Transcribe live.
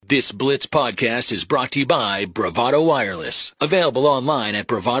This Blitz podcast is brought to you by Bravado Wireless. Available online at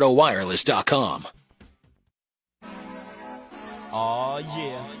bravadowireless.com. Aw,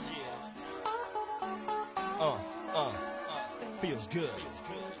 yeah. Feels good.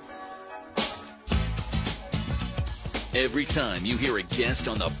 Every time you hear a guest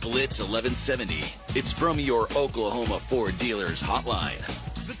on the Blitz 1170, it's from your Oklahoma Ford dealer's hotline.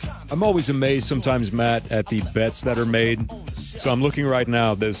 I'm always amazed sometimes, Matt, at the bets that are made. So I'm looking right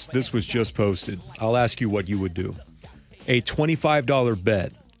now. This was just posted. I'll ask you what you would do. A $25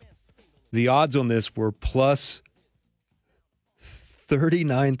 bet. The odds on this were plus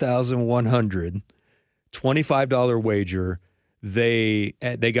 39,100. $25 wager. They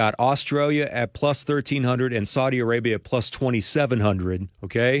got Australia at plus 1,300 and Saudi Arabia at plus 2,700.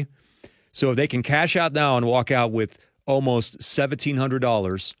 Okay, so if they can cash out now and walk out with almost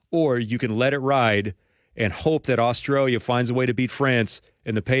 $1,700, or you can let it ride and hope that Australia finds a way to beat France,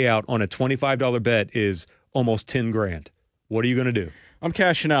 and the payout on a $25 bet is almost $10,000. What are you going to do? I'm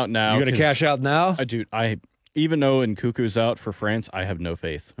cashing out now. You're going to cash out now? Even though Nkuku's out for France, I have no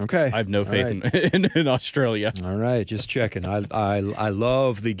faith. Okay. I have no faith in Australia. All right, just checking. I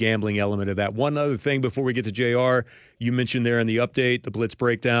love the gambling element of that. One other thing before we get to JR, you mentioned there in the update, the Blitz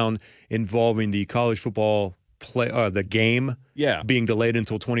breakdown involving the college football the game being delayed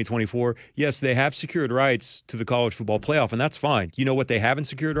until 2024. Yes, they have secured rights to the college football playoff, and that's fine. You know what they haven't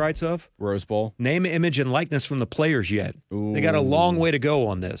secured rights of? Rose Bowl. Name, image, and likeness from the players yet. Ooh. They got a long way to go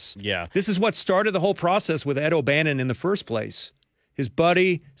on this. Yeah. This is what started the whole process with Ed O'Bannon in the first place. His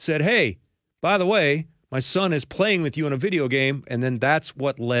buddy said, hey, by the way, my son is playing with you in a video game, and then that's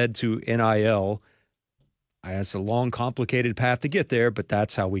what led to NIL. It's a long, complicated path to get there, but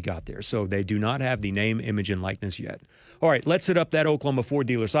that's how we got there. So they do not have the name, image, and likeness yet. All right, let's hit up that Oklahoma Ford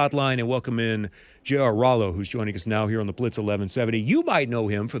Dealers hotline and welcome in J.R. Rollo, who's joining us now here on the Blitz 1170. You might know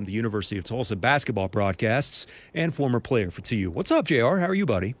him from the University of Tulsa basketball broadcasts and former player for TU. What's up, J.R.? How are you,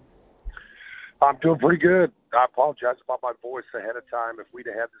 buddy? I'm doing pretty good. I apologize about my voice ahead of time. If we'd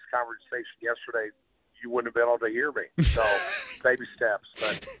have had this conversation yesterday, you wouldn't have been able to hear me. So, baby steps.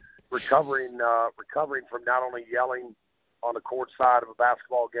 But recovering from not only yelling on the court side of a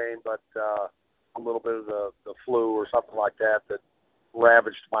basketball game, but a little bit of the flu or something like that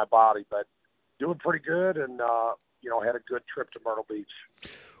ravaged my body. But doing pretty good, and had a good trip to Myrtle Beach.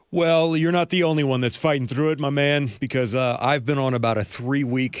 Well, you're not the only one that's fighting through it, my man, because I've been on about a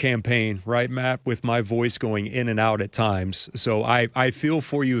 3-week campaign, right, Matt, with my voice going in and out at times. So I feel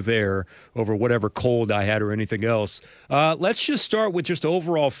for you there over whatever cold I had or anything else. Let's just start with just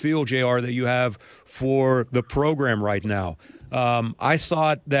overall feel, JR, that you have for the program right now. I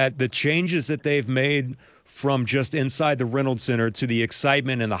thought that the changes that they've made from just inside the Reynolds Center to the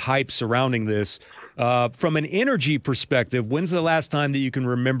excitement and the hype surrounding this, from an energy perspective, when's the last time that you can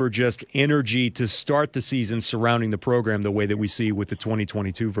remember just energy to start the season surrounding the program the way that we see with the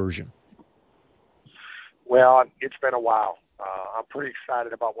 2022 version? Well, it's been a while. I'm pretty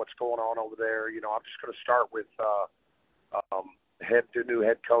excited about what's going on over there. I'm just going to start with the new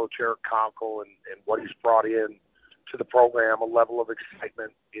head coach, Eric Konkol, and what he's brought in to the program, a level of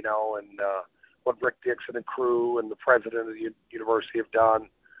excitement, and what Rick Dixon and crew and the president of the university have done.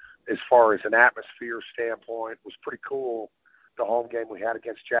 As far as an atmosphere standpoint, was pretty cool. The home game we had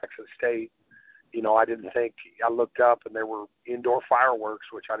against Jackson State, I didn't think, I looked up and there were indoor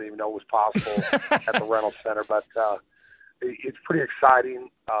fireworks, which I didn't even know was possible at the Reynolds Center. But it's pretty exciting.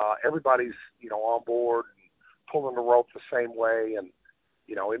 Everybody's, on board and pulling the rope the same way. And,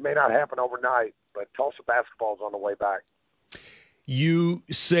 it may not happen overnight, but Tulsa basketball is on the way back. You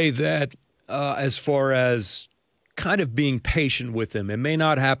say that as far as kind of being patient with them. It may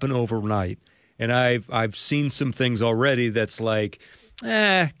not happen overnight. And I've seen some things already that's like,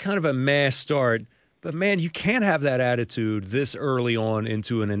 kind of a meh start. But, man, you can't have that attitude this early on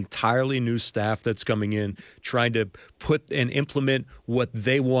into an entirely new staff that's coming in, trying to put and implement what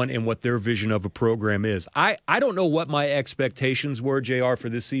they want and what their vision of a program is. I don't know what my expectations were, JR, for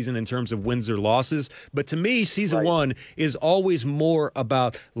this season in terms of wins or losses, but to me, season one is always more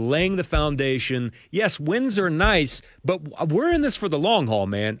about laying the foundation. Yes, wins are nice, but we're in this for the long haul,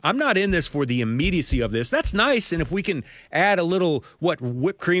 man. I'm not in this for the immediacy of this. That's nice, and if we can add a little,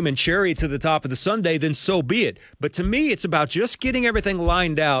 whipped cream and cherry to the top of the sundae, then so be it. But to me, it's about just getting everything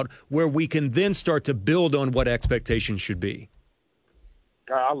lined out where we can then start to build on what expectations should be.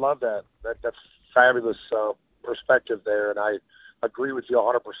 I love that. That's fabulous perspective there, and I agree with you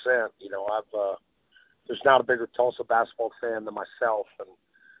 100%. There's not a bigger Tulsa basketball fan than myself, and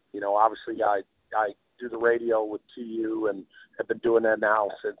obviously I do the radio with TU and have been doing that now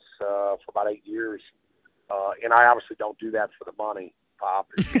since for about 8 years, and I obviously don't do that for the money. Pop.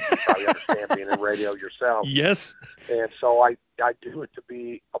 You probably understand being in radio yourself. Yes. And so I do it to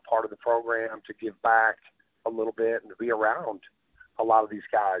be a part of the program, to give back a little bit, and to be around a lot of these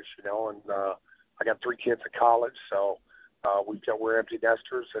guys, you know. And I got 3 kids in college, so we're empty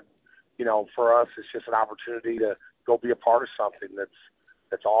nesters, and you know, for us, it's just an opportunity to go be a part of something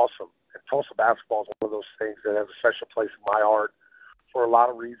that's awesome. And Tulsa basketball is one of those things that has a special place in my heart for a lot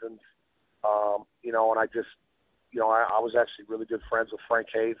of reasons. You know, and I just, you know, I was actually really good friends with Frank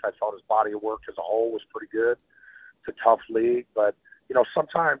Hayes. I thought his body of work as a whole was pretty good. It's a tough league, but, you know,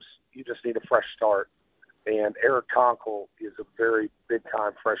 sometimes you just need a fresh start. And Eric Konkol is a very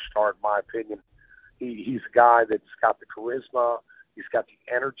big-time fresh start, in my opinion. He's a guy that's got the charisma, he's got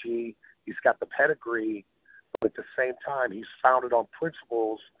the energy, he's got the pedigree, but at the same time, he's founded on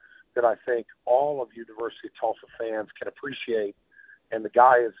principles that I think all of University of Tulsa fans can appreciate. And the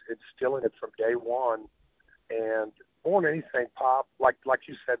guy is instilling it from day one. And more than anything, Pop, like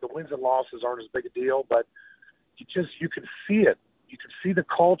you said, the wins and losses aren't as big a deal, but you can see it. You can see the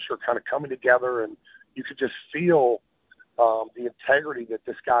culture kind of coming together, and you could just feel the integrity that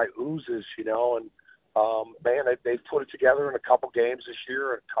this guy oozes, you know. And man, they've put it together in a couple games this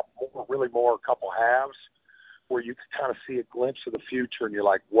year, and a couple halves, where you can kind of see a glimpse of the future, and you're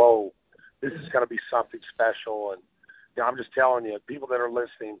like, whoa, this is going to be something special. And you know, I'm just telling you, people that are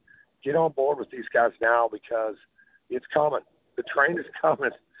listening, get on board with these guys now, because it's coming. The train is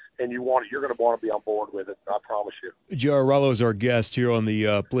coming, and you're going to want to be on board with it. I promise you. J.R. Rollo is our guest here on the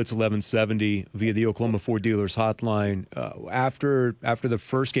Blitz 1170 via the Oklahoma Ford Dealers Hotline. After the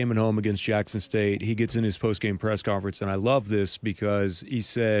first game at home against Jackson State, he gets in his post-game press conference, and I love this because he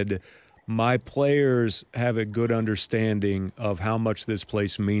said, my players have a good understanding of how much this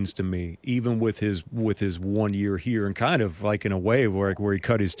place means to me, even with his 1 year here, and kind of like in a way where he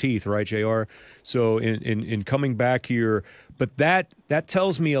cut his teeth, right, JR? So in coming back here, but that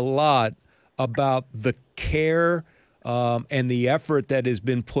tells me a lot about the care and the effort that has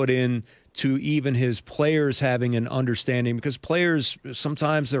been put in to even his players having an understanding, because players,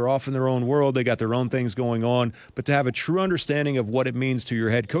 sometimes they're off in their own world. They got their own things going on. But to have a true understanding of what it means to your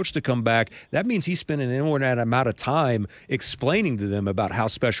head coach to come back, that means he's spent an inordinate amount of time explaining to them about how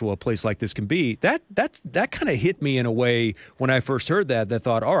special a place like this can be. That kind of hit me in a way when I first heard that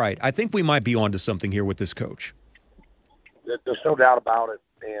thought, all right, I think we might be onto something here with this coach. There's no doubt about it.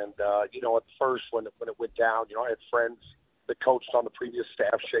 And, you know, at first when it went down, you know, I had friends that coached on the previous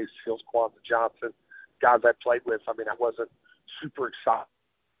staff, Shea Fields, Kwanzaa Johnson, guys I played with. I mean, I wasn't super excited.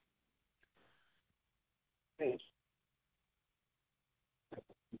 It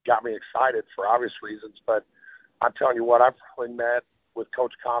got me excited for obvious reasons, but I'm telling you what, I've probably met with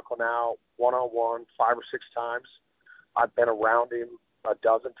Coach Konkol now one-on-one 5 or 6 times. I've been around him a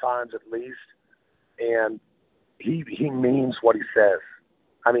dozen times at least, and he means what he says.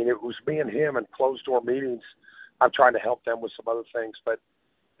 I mean, it was me and him in closed-door meetings. I'm trying to help them with some other things, but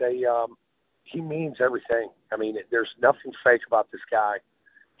he means everything. I mean, there's nothing fake about this guy.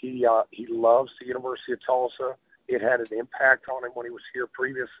 He loves the University of Tulsa. It had an impact on him when he was here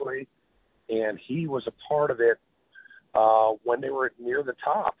previously, and he was a part of it when they were near the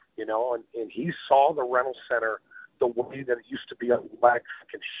top, you know, and he saw the rental center the way that it used to be electric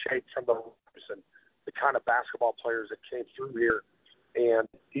and shaped from the rooms and the kind of basketball players that came through here, and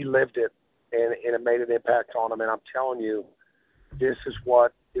he lived it. And it made an impact on him. And I'm telling you, this is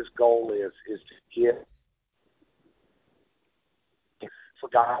what his goal is to get for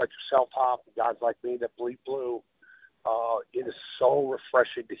guys like yourself, Pop, and guys like me that bleed blue. It is so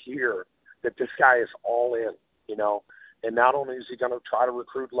refreshing to hear that this guy is all in, you know. And not only is he going to try to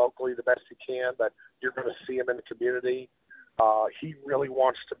recruit locally the best he can, but you're going to see him in the community. He really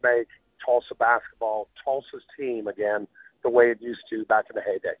wants to make Tulsa basketball, Tulsa's team again, the way it used to back in the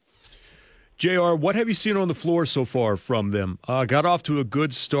heyday. JR, what have you seen on the floor so far from them? Got off to a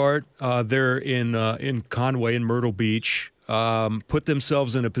good start there in Conway and Myrtle Beach. Put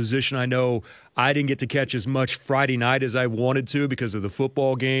themselves in a position. I know I didn't get to catch as much Friday night as I wanted to because of the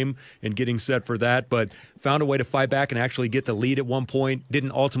football game and getting set for that, but found a way to fight back and actually get the lead at one point.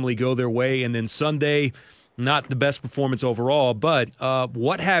 Didn't ultimately go their way. And then Sunday, not the best performance overall, but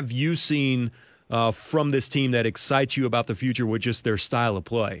what have you seen from this team that excites you about the future with just their style of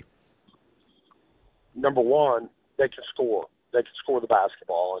play? Number one, they can score. They can score the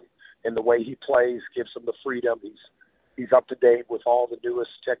basketball, and the way he plays gives them the freedom. He's up to date with all the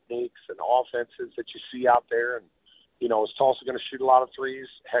newest techniques and offenses that you see out there. And, you know, is Tulsa going to shoot a lot of threes?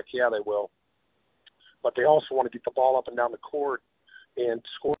 Heck yeah, they will. But they also want to get the ball up and down the court and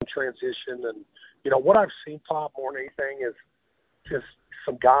score in transition. And, you know, what I've seen, Pop, more than anything is just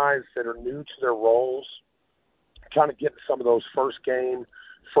some guys that are new to their roles kind of getting some of those first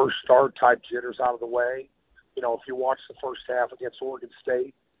start type jitters out of the way. You know, if you watch the first half against Oregon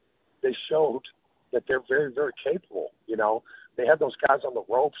State, they showed that they're very, very capable. You know, they had those guys on the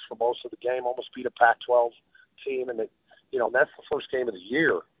ropes for most of the game, almost beat a Pac-12 team, and that's the first game of the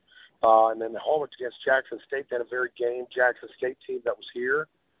year. And then the home against Jackson State, they had a very game Jackson State team that was here,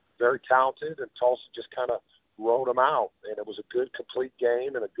 very talented, and Tulsa just kind of rode them out. And it was a good, complete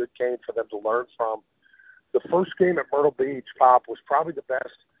game and a good game for them to learn from. The first game at Myrtle Beach, Pop, was probably the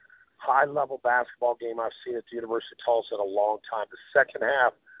best high-level basketball game I've seen at the University of Tulsa in a long time. The second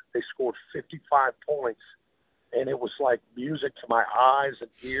half, they scored 55 points, and it was like music to my eyes and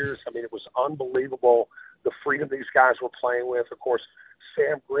ears. I mean, it was unbelievable, the freedom these guys were playing with. Of course,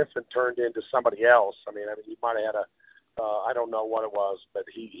 Sam Griffin turned into somebody else. I mean, he might have had I don't know what it was, but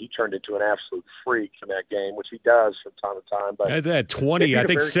he turned into an absolute freak in that game, which he does from time to time. But they had 20, I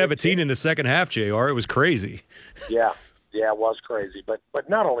think 17 in the second half, JR. It was crazy. Yeah, it was crazy. But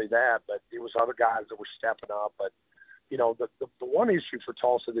not only that, but it was other guys that were stepping up. But, you know, the one issue for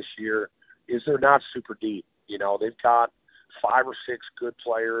Tulsa this year is they're not super deep. You know, they've got 5 or 6 good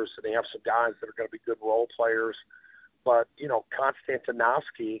players, and they have some guys that are going to be good role players. But, you know,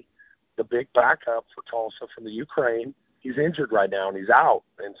 Konstantinovsky, the big backup for Tulsa from the Ukraine, he's injured right now, and he's out.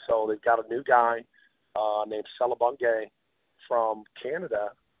 And so they've got a new guy named Selabunge from Canada,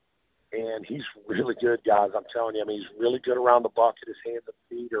 and he's really good, guys. I'm telling you, I mean, he's really good around the bucket. His hands and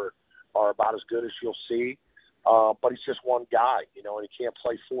feet are about as good as you'll see. But he's just one guy, you know, and he can't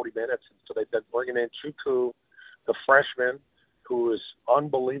play 40 minutes. And so they've been bringing in Chukwu, the freshman, who is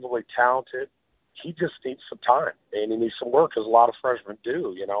unbelievably talented. He just needs some time, and he needs some work, as a lot of freshmen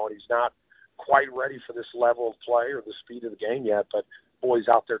do, you know, and he's not quite ready for this level of play or the speed of the game yet, but boy, he's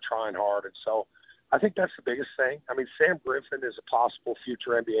out there trying hard. And so I think that's the biggest thing. I mean, Sam Griffin is a possible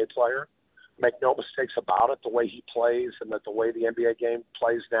future NBA player. Make no mistakes about it, the way he plays and the way the NBA game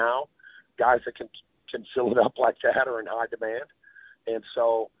plays now, guys that can fill it up like that are in high demand. And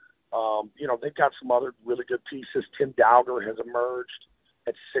so, you know, they've got some other really good pieces. Tim Dowger has emerged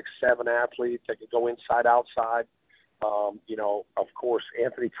at 6'7" athlete that can go inside, outside. You know, of course,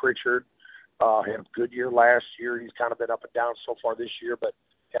 Anthony Pritchard had a good year last year. He's kind of been up and down so far this year, but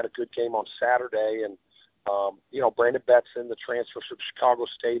had a good game on Saturday. And, you know, Brandon Betson, the transfer from Chicago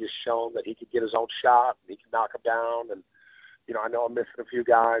State, has shown that he can get his own shot and he can knock them down. And, you know, I know I'm missing a few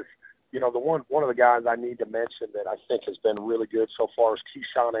guys. You know, one of the guys I need to mention that I think has been really good so far is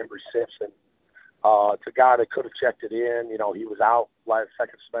Keyshawn Embry-Simpson. It's a guy that could have checked it in. You know, he was out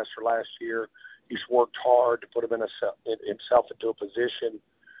second semester last year. He's worked hard to put himself into a position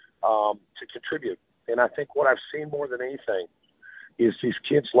to contribute. And I think what I've seen more than anything is these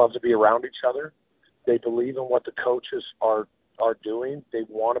kids love to be around each other. They believe in what the coaches are doing. They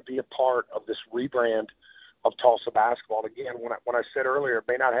want to be a part of this rebrand of Tulsa basketball. And again, when I said earlier, it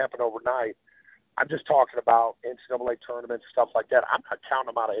may not happen overnight. I'm just talking about NCAA tournaments, stuff like that. I'm not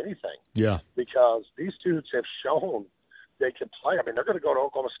counting them out of anything. Yeah. Because these dudes have shown they can play. I mean, they're going to go to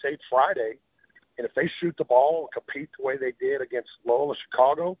Oklahoma State Friday, and if they shoot the ball and compete the way they did against Loyola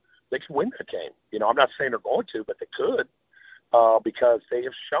Chicago, they can win that game. You know, I'm not saying they're going to, but they could because they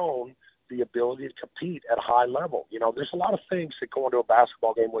have shown the ability to compete at a high level. You know, there's a lot of things that go into a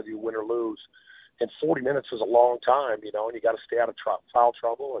basketball game, whether you win or lose, and 40 minutes is a long time, you know, and you got to stay out of foul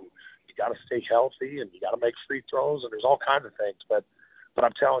trouble, and you got to stay healthy, and you got to make free throws, and there's all kinds of things. But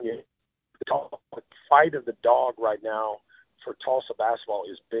I'm telling you, the fight of the dog right now for Tulsa basketball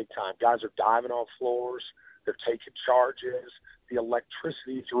is big time. Guys are diving on floors. They're taking charges. The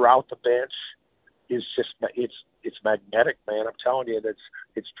electricity throughout the bench is just it's magnetic, man. I'm telling you,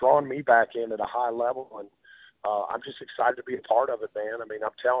 it's drawn me back in at a high level, and I'm just excited to be a part of it, man. I mean,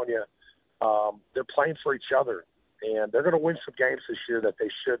 I'm telling you, they're playing for each other, and they're going to win some games this year that they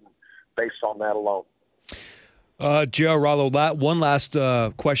shouldn't, based on that alone. J.R. Rollo, one last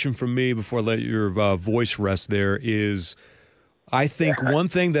question from me before I let your voice rest there is, I think one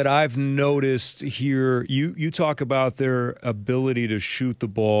thing that I've noticed here, you talk about their ability to shoot the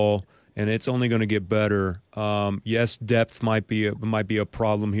ball, and it's only going to get better. Yes, depth might be a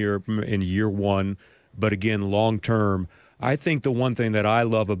problem here in year one, but again, long term, I think the one thing that I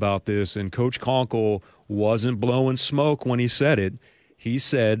love about this, and Coach Konkol wasn't blowing smoke when he said it, he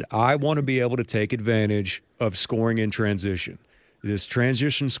said, I want to be able to take advantage of scoring in transition. This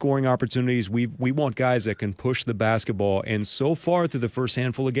transition scoring opportunities, we want guys that can push the basketball. And so far through the first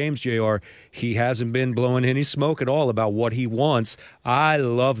handful of games, JR, he hasn't been blowing any smoke at all about what he wants. I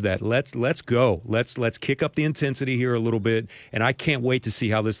love that. Let's go. Let's kick up the intensity here a little bit. And I can't wait to see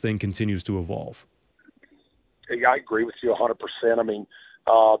how this thing continues to evolve. I agree with you 100%. I mean,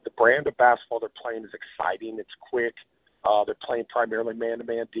 The brand of basketball they're playing is exciting. It's quick. They're playing primarily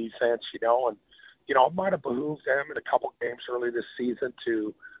man-to-man defense, and, it might have behooved them in a couple games early this season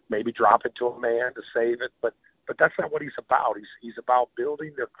to maybe drop into a man to save it. But that's not what he's about. He's about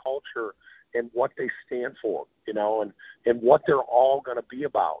building their culture and what they stand for, and what they're all going to be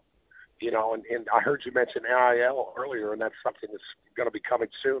about. And I heard you mention NIL earlier, and that's something that's going to be coming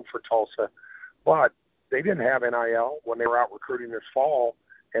soon for Tulsa. But they didn't have NIL when they were out recruiting this fall,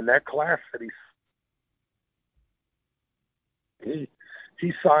 and that class that he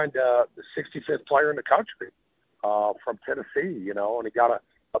signed the 65th player in the country from Tennessee, and he got a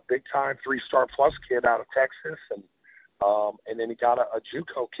big-time 3-star plus kid out of Texas, and then he got a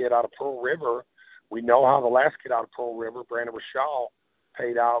JUCO kid out of Pearl River. We know how the last kid out of Pearl River, Brandon Rashall,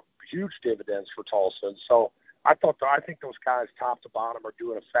 paid out huge dividends for Tulsa. And so I think those guys top to bottom are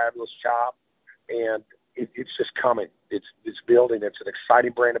doing a fabulous job, and it's just coming. It's building. It's an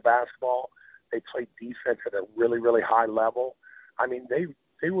exciting brand of basketball. They play defense at a really, really high level. I mean, they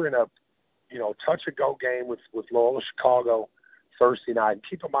were in a touch-and-go game with Loyola Chicago Thursday night. And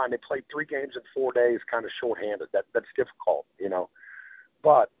keep in mind, they played 3 games in 4 days, kind of shorthanded. That's difficult,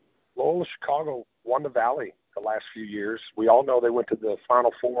 But Loyola Chicago won the Valley the last few years. We all know they went to the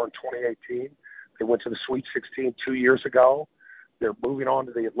Final Four in 2018. They went to the Sweet 16 2 years ago. They're moving on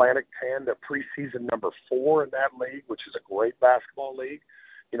to the Atlantic 10. They're preseason number 4 in that league, which is a great basketball league.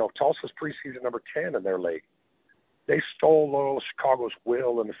 Tulsa's preseason number 10 in their league. They stole Loyola Chicago's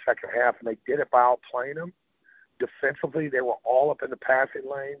will in the second half, and they did it by outplaying them. Defensively, they were all up in the passing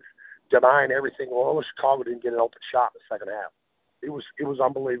lanes, denying everything. Loyola Chicago didn't get an open shot in the second half. It was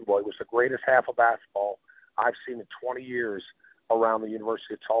unbelievable. It was the greatest half of basketball I've seen in 20 years around the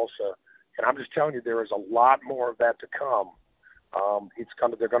University of Tulsa. And I'm just telling you, there is a lot more of that to come.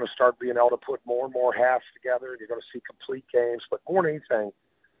 They're going to start being able to put more and more halves together. You're going to see complete games. But more than anything,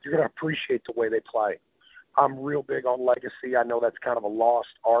 you're going to appreciate the way they play. I'm real big on legacy. I know that's kind of a lost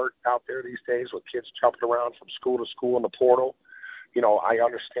art out there these days with kids jumping around from school to school in the portal. I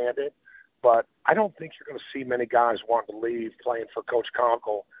understand it. But I don't think you're going to see many guys wanting to leave playing for Coach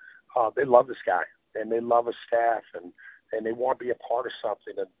Konkol. They love this guy, and they love his staff, and they want to be a part of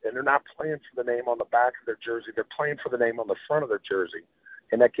something. And they're not playing for the name on the back of their jersey. They're playing for the name on the front of their jersey,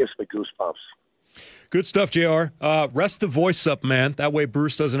 and that gives me goosebumps. Good stuff, JR. Rest the voice up, man. That way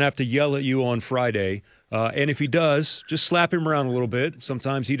Bruce doesn't have to yell at you on Friday. And if he does, just slap him around a little bit.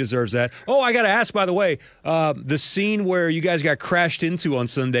 Sometimes he deserves that. Oh, I got to ask, by the way, the scene where you guys got crashed into on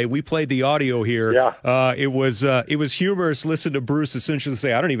Sunday, we played the audio here. Yeah. It was humorous. Listen to Bruce essentially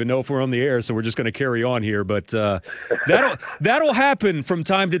say, I don't even know if we're on the air, so we're just going to carry on here. But that'll happen from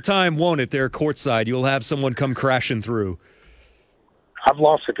time to time, won't it, there courtside? You'll have someone come crashing through. I've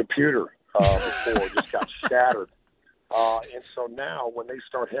lost a computer before. It just got shattered. And so now when they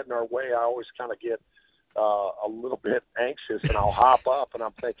start heading our way, I always kind of get a little bit anxious, and I'll hop up, and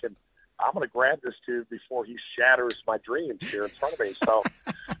I'm thinking, I'm going to grab this dude before he shatters my dreams here in front of me. So,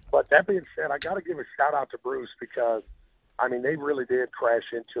 but that being said, I got to give a shout out to Bruce because, they really did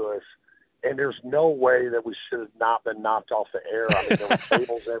crash into us, and there's no way that we should have not been knocked off the air. There were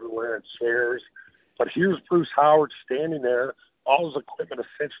tables everywhere and chairs, but here's Bruce Howard standing there. All his equipment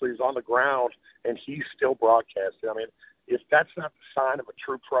essentially is on the ground, and he's still broadcasting. If that's not the sign of a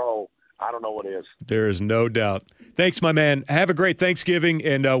true pro, I don't know what is. There is no doubt. Thanks, my man. Have a great Thanksgiving,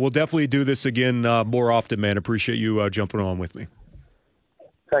 and we'll definitely do this again more often, man. Appreciate you jumping on with me.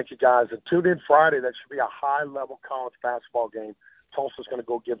 Thank you, guys. And tune in Friday. That should be a high-level college basketball game. Tulsa's going to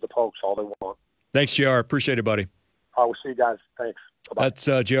go give the Pokes all they want. Thanks, JR. Appreciate it, buddy. I will see you guys. Thanks. Bye-bye. That's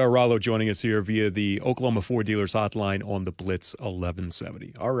JR Rollo joining us here via the Oklahoma Ford Dealers Hotline on the Blitz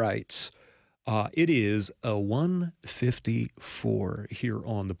 1170. All right. It is a 1:54 here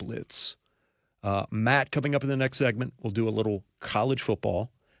on the Blitz. Matt, coming up in the next segment, we'll do a little college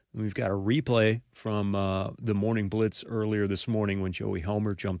football. We've got a replay from the Morning Blitz earlier this morning when Joey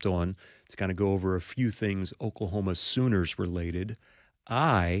Helmer jumped on to kind of go over a few things Oklahoma Sooners related.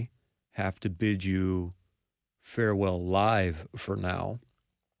 I have to bid you farewell live for now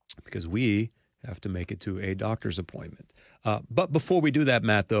because we have to make it to a doctor's appointment. But before we do that,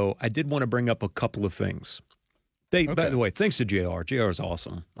 Matt, though, I did want to bring up a couple of things. By the way, thanks to JR. JR is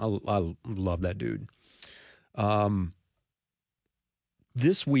awesome. I love that dude.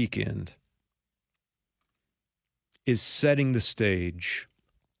 This weekend is setting the stage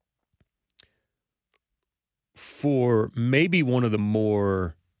for maybe one of the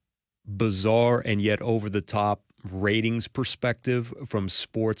more bizarre and yet over-the-top ratings perspective from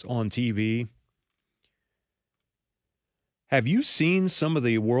sports on TV. Have you seen some of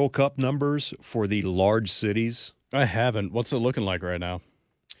the World Cup numbers for the large cities? I haven't. What's it looking like right now?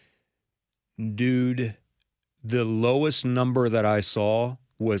 Dude, the lowest number that I saw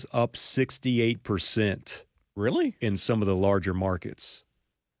was up 68% Really? in some of the larger markets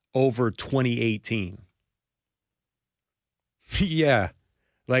over 2018. Yeah.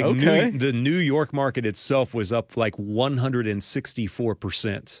 Like Okay. the New York market itself was up like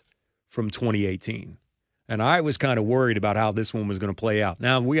 164% from 2018. And I was kind of worried about how this one was going to play out.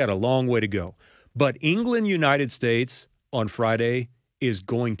 Now, we got a long way to go. But England, United States on Friday is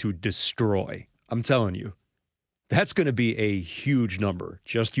going to destroy. I'm telling you. That's going to be a huge number.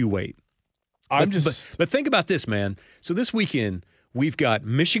 Just you wait. But think about this, man. So this weekend, we've got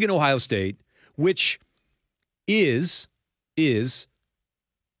Michigan, Ohio State, which is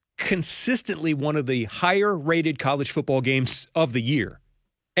consistently one of the higher-rated college football games of the year.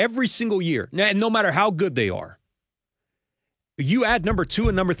 Every single year, no matter how good they are. You add number 2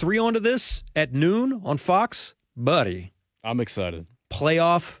 and number 3 onto this at noon on Fox, buddy. I'm excited.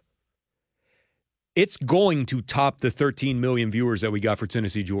 Playoff. It's going to top the 13 million viewers that we got for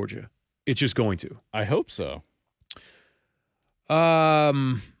Tennessee, Georgia. It's just going to. I hope so.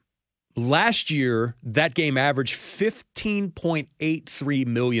 Last year, that game averaged 15.83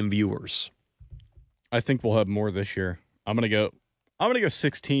 million viewers. I think we'll have more this year. I'm gonna go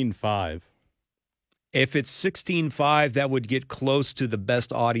 16.5. If it's 16.5, that would get close to the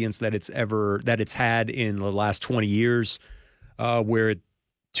best audience that it's had in the last 20 years, where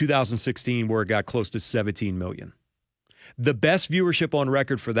 2016, where it got close to 17 million. The best viewership on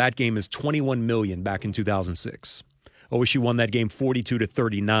record for that game is 21 million back in 2006. OSU won that game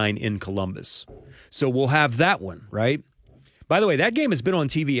 42-39 in Columbus. So we'll have that one, right? By the way, that game has been on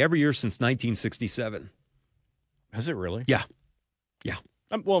TV every year since 1967. Has it really? Yeah.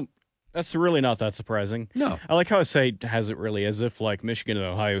 Well, that's really not that surprising. No. I like how I say has it really, as if like Michigan and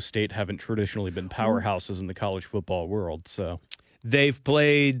Ohio State haven't traditionally been powerhouses in the college football world. So they've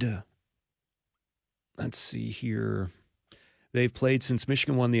played, let's see here. They've played since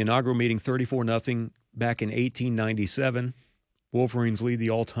Michigan won the inaugural meeting 34-0 back in 1897. Wolverines lead the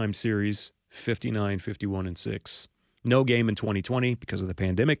all-time series 59-51-6. No game in 2020 because of the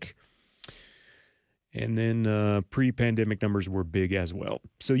pandemic. And then pre-pandemic numbers were big as well.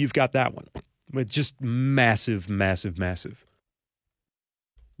 So you've got that one. But just massive, massive, massive.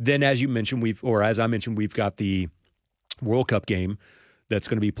 Then as I mentioned, we've got the World Cup game that's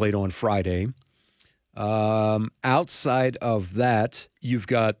going to be played on Friday. Outside of that, you've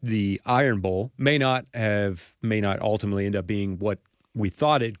got the Iron Bowl. May not ultimately end up being what we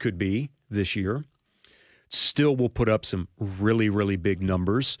thought it could be this year. Still will put up some really, really big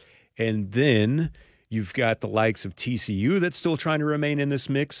numbers. And then you've got the likes of TCU that's still trying to remain in this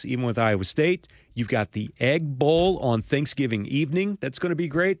mix, even with Iowa State. You've got the Egg Bowl on Thanksgiving evening. That's going to be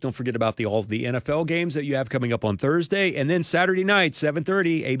great. Don't forget about all the NFL games that you have coming up on Thursday. And then Saturday night,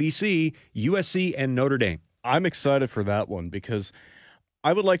 7:30, ABC, USC, and Notre Dame. I'm excited for that one because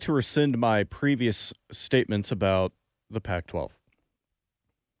I would like to rescind my previous statements about the Pac-12.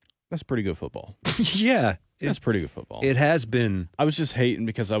 That's pretty good football. Yeah. That's pretty good football. It has been. I was just hating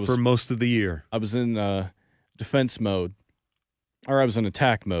because I was for most of the year. I was in defense mode, or I was in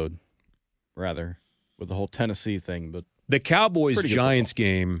attack mode, rather, with the whole Tennessee thing. But the Cowboys-Giants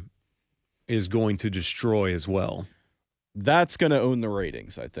game is going to destroy as well. That's going to own the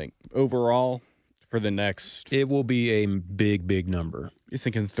ratings, I think. Overall, for the next... It will be a big, big number. You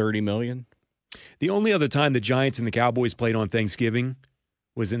thinking 30 million? The only other time the Giants and the Cowboys played on Thanksgiving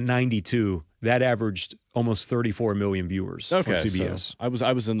was in 92. That averaged almost 34 million viewers on CBS. So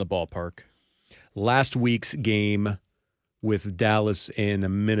I was in the ballpark. Last week's game with Dallas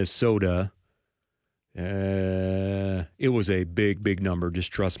and Minnesota, it was a big, big number.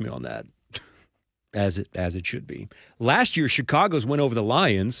 Just trust me on that, as it should be. Last year, Chicago's win over the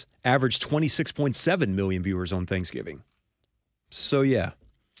Lions averaged 26.7 million viewers on Thanksgiving. So, yeah,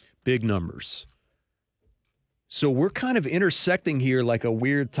 big numbers. So we're kind of intersecting here like a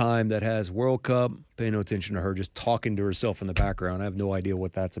weird time that has World Cup. Pay no attention to her just talking to herself in the background. I have no idea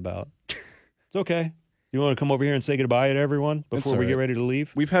what that's about. It's okay. You want to come over here and say goodbye to everyone before we get ready to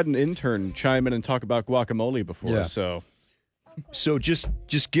leave? We've had an intern chime in and talk about guacamole before, so just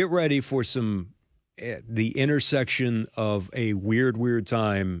get ready for some the intersection of a weird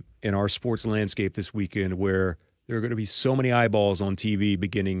time in our sports landscape this weekend where there are going to be so many eyeballs on TV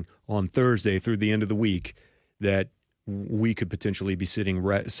beginning on Thursday through the end of the week that we could potentially be setting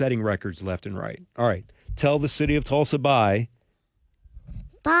records left and right. All right. Tell the city of Tulsa bye.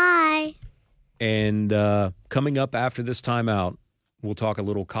 Bye. And coming up after this timeout, we'll talk a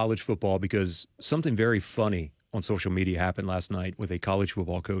little college football because something very funny on social media happened last night with a college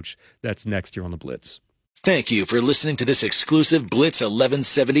football coach. That's next here on The Blitz. Thank you for listening to this exclusive Blitz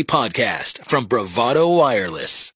 1170 podcast from Bravado Wireless.